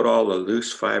pull out all the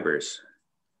loose fibers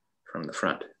from the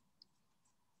front,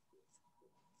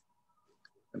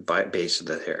 the base of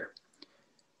the hair.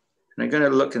 And I'm going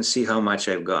to look and see how much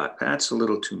I've got. That's a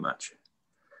little too much.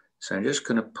 So I'm just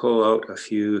going to pull out a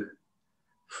few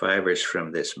fibers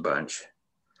from this bunch.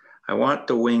 I want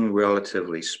the wing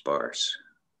relatively sparse.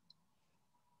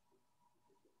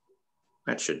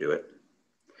 That should do it.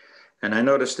 And I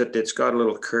noticed that it's got a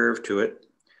little curve to it.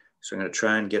 So I'm going to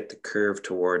try and get the curve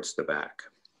towards the back.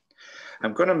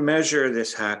 I'm going to measure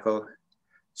this hackle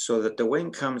so that the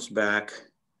wing comes back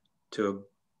to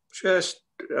just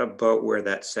about where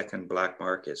that second black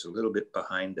mark is, a little bit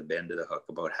behind the bend of the hook,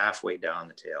 about halfway down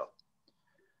the tail.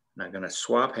 And I'm going to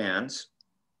swap hands.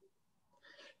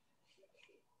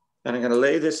 And I'm going to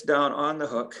lay this down on the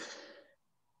hook,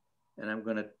 and I'm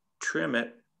going to trim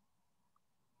it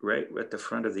right at the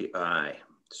front of the eye.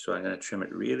 So I'm going to trim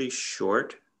it really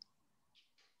short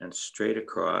and straight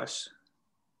across,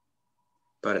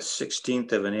 about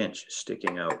 1/16 of an inch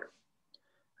sticking out.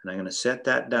 And I'm going to set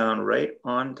that down right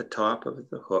on the top of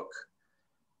the hook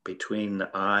between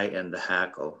the eye and the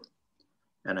hackle.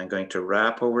 And I'm going to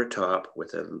wrap over top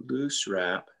with a loose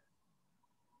wrap.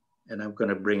 And I'm going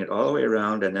to bring it all the way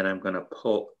around, and then I'm going to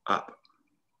pull up.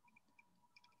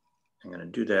 I'm going to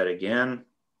do that again,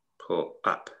 pull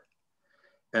up.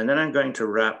 And then I'm going to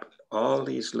wrap all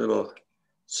these little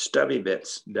stubby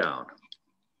bits down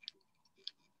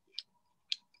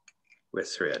with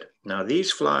thread. Now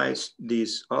these flies,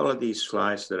 all of these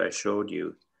flies that I showed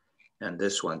you, and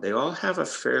this one, they all have a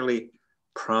fairly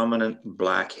prominent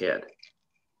black head.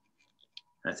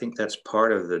 I think that's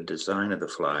part of the design of the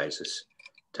flies, is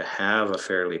to have a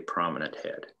fairly prominent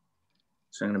head.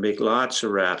 So I'm going to make lots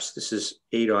of wraps. This is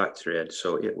 8/0 thread,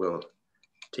 so it will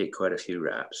take quite a few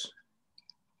wraps.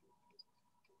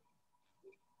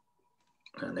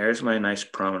 And there's my nice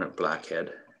prominent black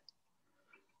head.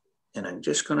 And I'm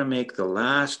just going to make the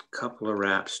last couple of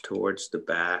wraps towards the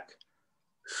back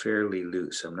fairly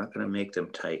loose. I'm not going to make them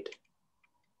tight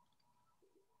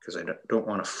because I don't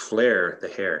want to flare the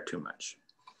hair too much.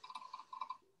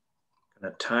 I'm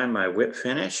going to tie my whip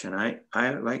finish, and I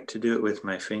like to do it with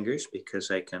my fingers because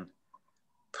I can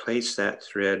place that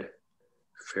thread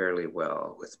fairly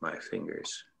well with my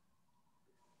fingers.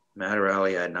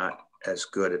 Matarelli, I'm not as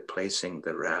good at placing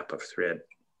the wrap of thread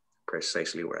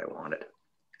precisely where I want it.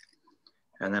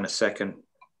 And then a second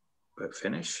whip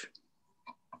finish.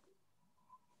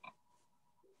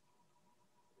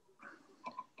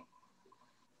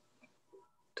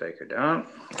 Take her down.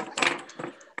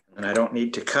 And I don't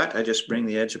need to cut. I just bring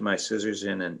the edge of my scissors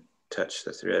in and touch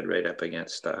the thread right up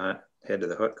against the head of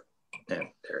the hook. And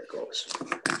there it goes.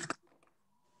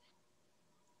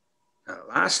 Now,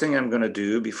 the last thing I'm going to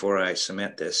do before I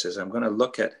cement this is I'm going to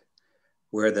look at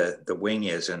where the wing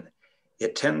is. And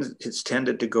it's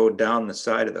tended to go down the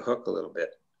side of the hook a little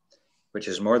bit, which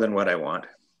is more than what I want.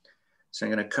 So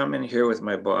I'm going to come in here with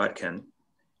my bodkin,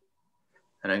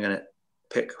 and I'm going to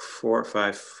pick 4 or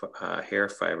 5 hair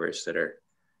fibers that are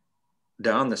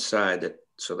down the side,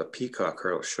 so the peacock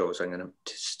curl shows. I'm going to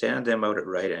stand them out at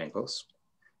right angles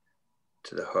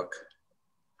to the hook,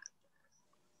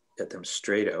 get them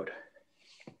straight out.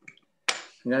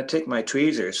 I'm going to take my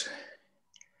tweezers,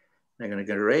 and I'm going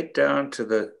to go right down to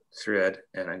the thread,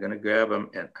 and I'm going to grab them,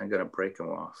 and I'm going to break them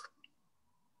off.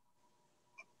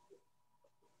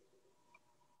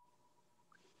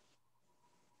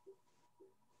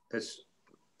 This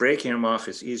breaking them off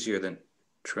is easier than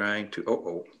trying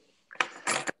to,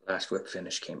 last whip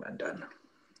finish came undone.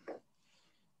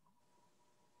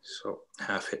 So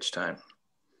half hitch time.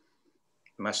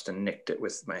 Must have nicked it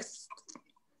with my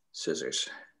scissors.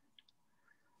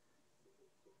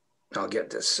 I'll get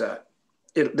this,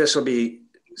 this will be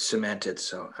cemented,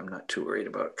 so I'm not too worried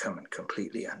about it coming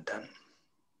completely undone.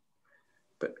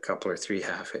 But a couple or 3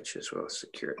 half hitches will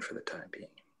secure it for the time being.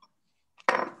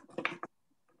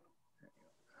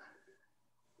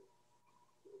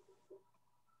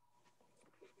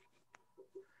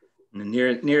 And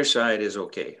the near side is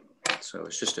okay. So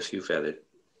it's just a few feathered.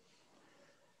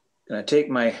 And I take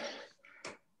my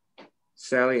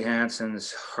Sally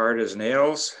Hansen's Hard as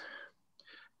Nails,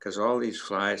 because all these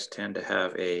flies tend to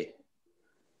have a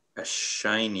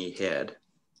shiny head.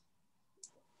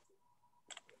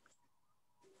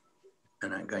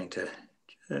 And I'm going to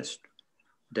just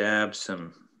dab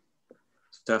some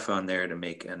stuff on there to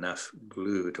make enough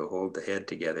glue to hold the head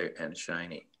together and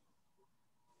shiny.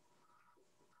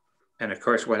 And of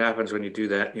course, what happens when you do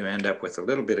that, you end up with a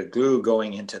little bit of glue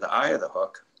going into the eye of the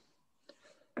hook.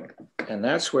 And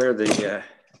that's where the,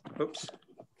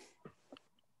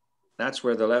 that's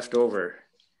where the leftover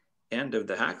end of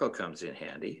the hackle comes in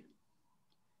handy.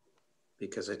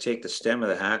 Because I take the stem of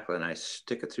the hackle and I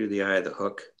stick it through the eye of the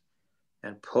hook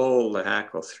and pull the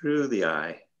hackle through the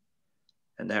eye.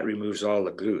 And that removes all the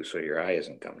glue so your eye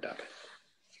isn't gummed up.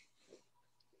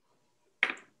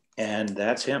 And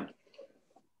that's him.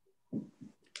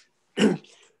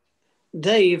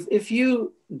 Dave, if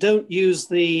you don't use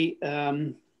the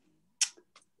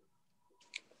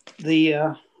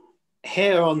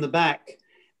hair on the back,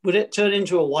 would it turn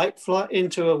into a wet fly?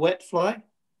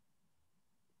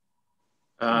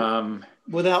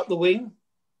 Without the wing?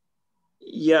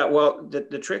 Yeah, well,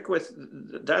 the trick with,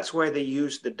 that's why they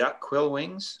use the duck quill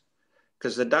wings,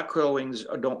 because the duck quill wings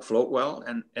don't float well.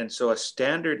 And so a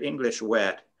standard English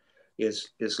wet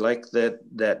is like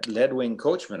that lead wing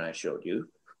Coachman I showed you,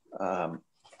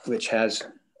 which has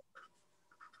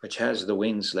the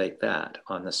wings like that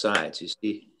on the sides, you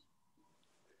see?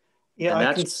 Yeah, and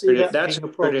I can see that that's being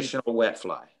a a problem. traditional wet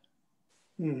fly.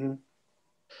 Mm-hmm.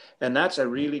 And that's a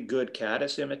really good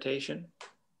caddis imitation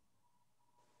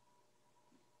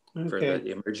for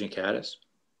the emerging caddis.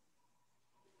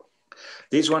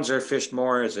 These ones are fished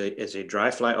more as a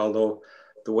dry fly, although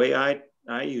the way I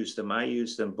use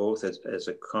them both as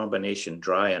a combination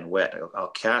dry and wet. I'll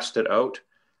cast it out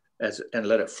and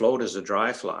let it float as a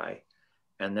dry fly.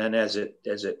 And then as it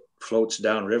floats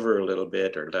downriver a little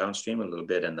bit or downstream a little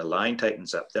bit and the line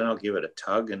tightens up, then I'll give it a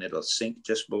tug and it'll sink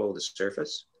just below the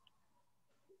surface.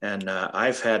 And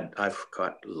I've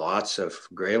caught lots of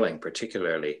grayling,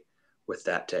 particularly with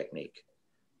that technique.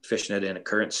 Fishing it in a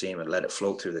current seam and let it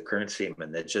float through the current seam.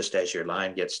 And then just as your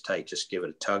line gets tight, just give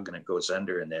it a tug and it goes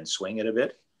under and then swing it a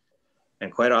bit.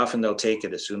 And quite often they'll take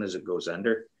it as soon as it goes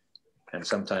under. And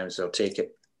sometimes they'll take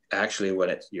it actually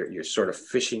when you're sort of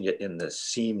fishing it in the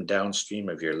seam downstream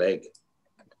of your leg.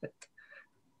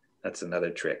 That's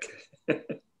another trick.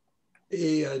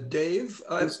 Hey, Dave,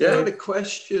 I've got a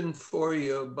question for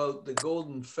you about the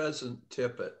golden pheasant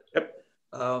tippet. Yep.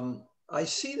 I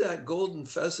see that golden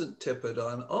pheasant tippet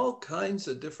on all kinds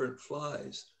of different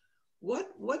flies. What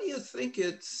do you think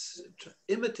it's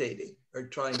imitating or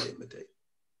trying to imitate?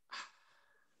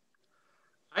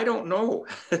 I don't know.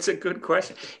 That's a good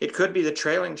question. It could be the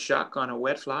trailing shuck on a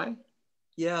wet fly.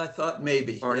 Yeah, I thought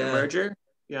maybe. Or an emerger.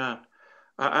 Yeah.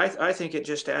 I think it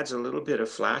just adds a little bit of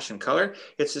flash and color.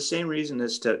 It's the same reason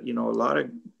as to, you know, a lot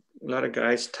of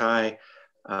guys tie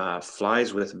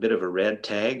flies with a bit of a red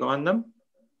tag on them.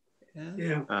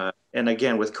 Yeah. And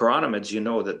again, with chironomids, you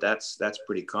know that's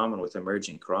pretty common with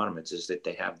emerging chironomids, is that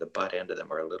they have the butt end of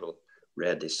them are a little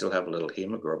red. They still have a little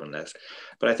hemoglobin left.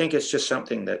 But I think it's just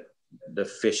something that the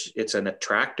fish, it's an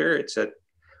attractor. It's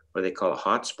what they call a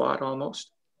hot spot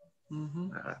almost. Mm-hmm.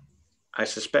 I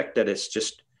suspect that it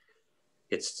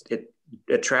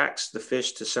attracts the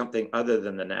fish to something other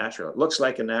than the natural. It looks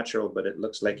like a natural, but it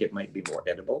looks like it might be more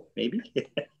edible, maybe.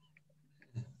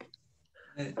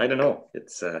 I don't know.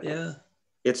 It's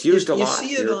used a lot. You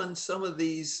see it on some of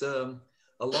these, a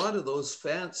lot of those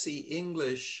fancy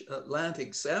English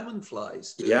Atlantic salmon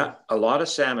flies too. Yeah, a lot of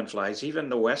salmon flies, even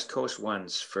the West Coast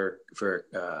ones for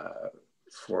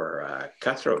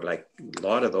cutthroat. Like a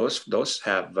lot of those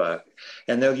have,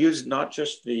 and they'll use not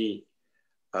just the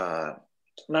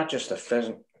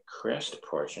pheasant crest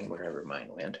portion, wherever mine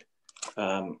went.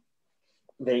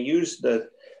 They use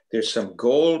there's some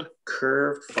gold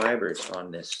curved fibers on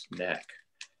this neck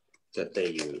that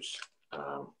they use.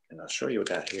 And I'll show you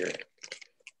that here.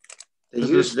 They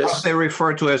use this. They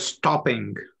refer to as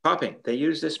topping. Topping. They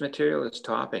use this material as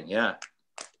topping, yeah.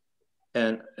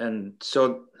 And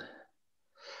so,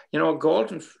 you know,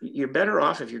 you're better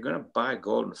off if you're going to buy a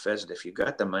golden pheasant, if you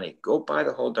got the money, go buy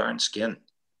the whole darn skin.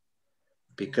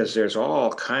 Because there's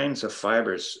all kinds of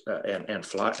fibers and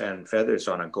feathers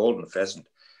on a golden pheasant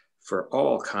for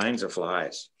all kinds of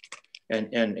flies.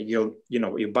 And you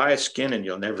buy a skin and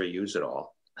you'll never use it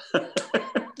all.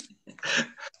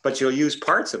 But you'll use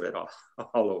parts of it all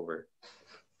over.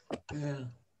 Yeah.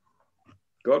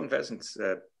 Golden pheasants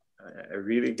are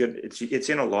really good. It's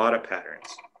in a lot of patterns.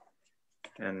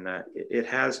 And it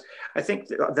has, I think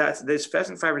that these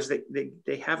pheasant fibers,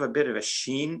 they have a bit of a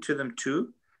sheen to them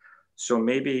too. So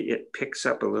maybe it picks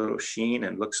up a little sheen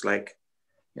and looks like,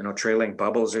 you know, trailing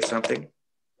bubbles or something.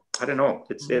 I don't know.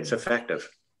 It's effective.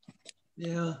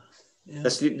 Yeah.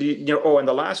 That's and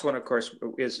the last one, of course,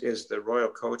 is the Royal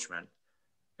Coachman,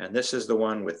 and this is the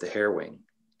one with the hair wing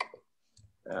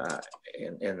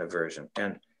in the version,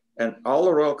 and all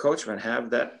the Royal Coachmen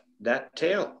have that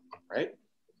tail, right?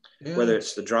 Yeah. Whether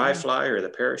it's the dry fly or the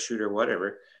parachute or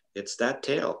whatever, it's that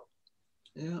tail.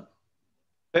 Yeah.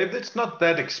 Dave, it's not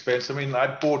that expensive. I mean,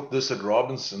 I bought this at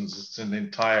Robinson's. It's an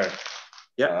entire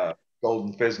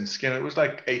golden pheasant skin. It was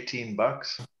like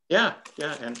 $18. Yeah,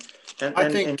 and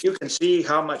you can see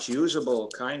how much usable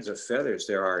kinds of feathers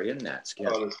there are in that skin.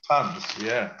 Oh, there's tons,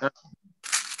 yeah.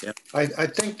 Yeah. I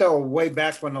think, though, way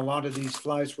back when a lot of these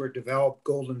flies were developed,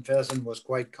 golden pheasant was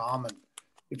quite common.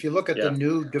 If you look at the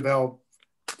new developed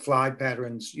fly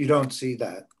patterns, you don't see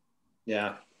that.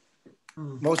 Yeah.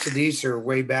 Most of these are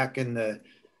way back in the,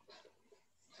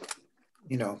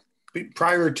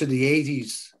 prior to the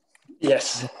 80s.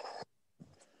 Yes.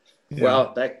 Yeah.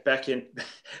 Well, back in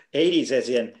 80s, as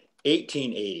in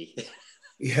 1880.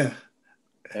 Yeah.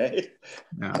 Right?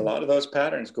 Yeah. A lot of those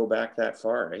patterns go back that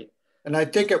far, right? And I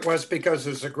think it was because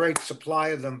there's a great supply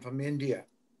of them from India.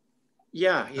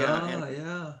 Yeah.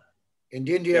 And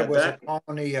India was a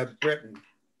colony of Britain.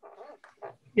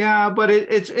 Yeah, but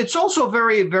it's also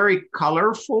very, very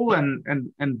colorful and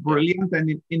brilliant.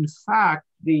 And in fact,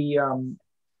 the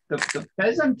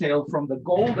pheasant tail from the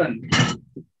golden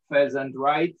pheasant,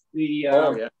 right?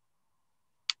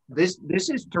 This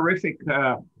is terrific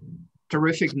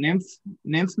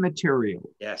nymph material.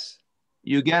 Yes.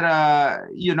 You get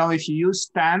if you use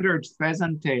standard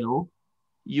pheasant tail,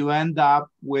 you end up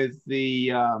with the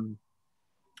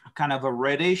kind of a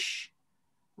reddish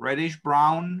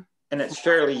brown. And it's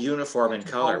fairly uniform in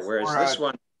color, whereas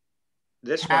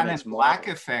this one is black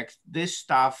effect. This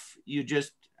stuff,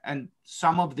 and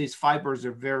some of these fibers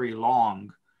are very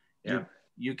long. Yeah.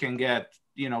 You can get,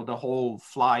 the whole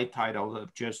fly tied out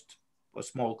of just a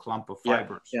small clump of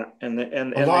fibers. Yeah. And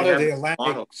a lot of the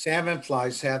Atlantic salmon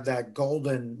flies have that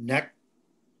golden neck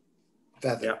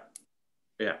feather.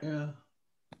 Yeah.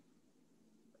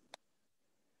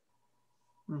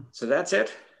 So that's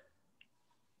it.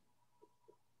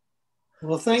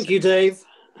 Well, thank you, Dave.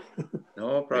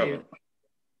 No problem.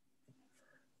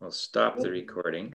 We'll stop the recording.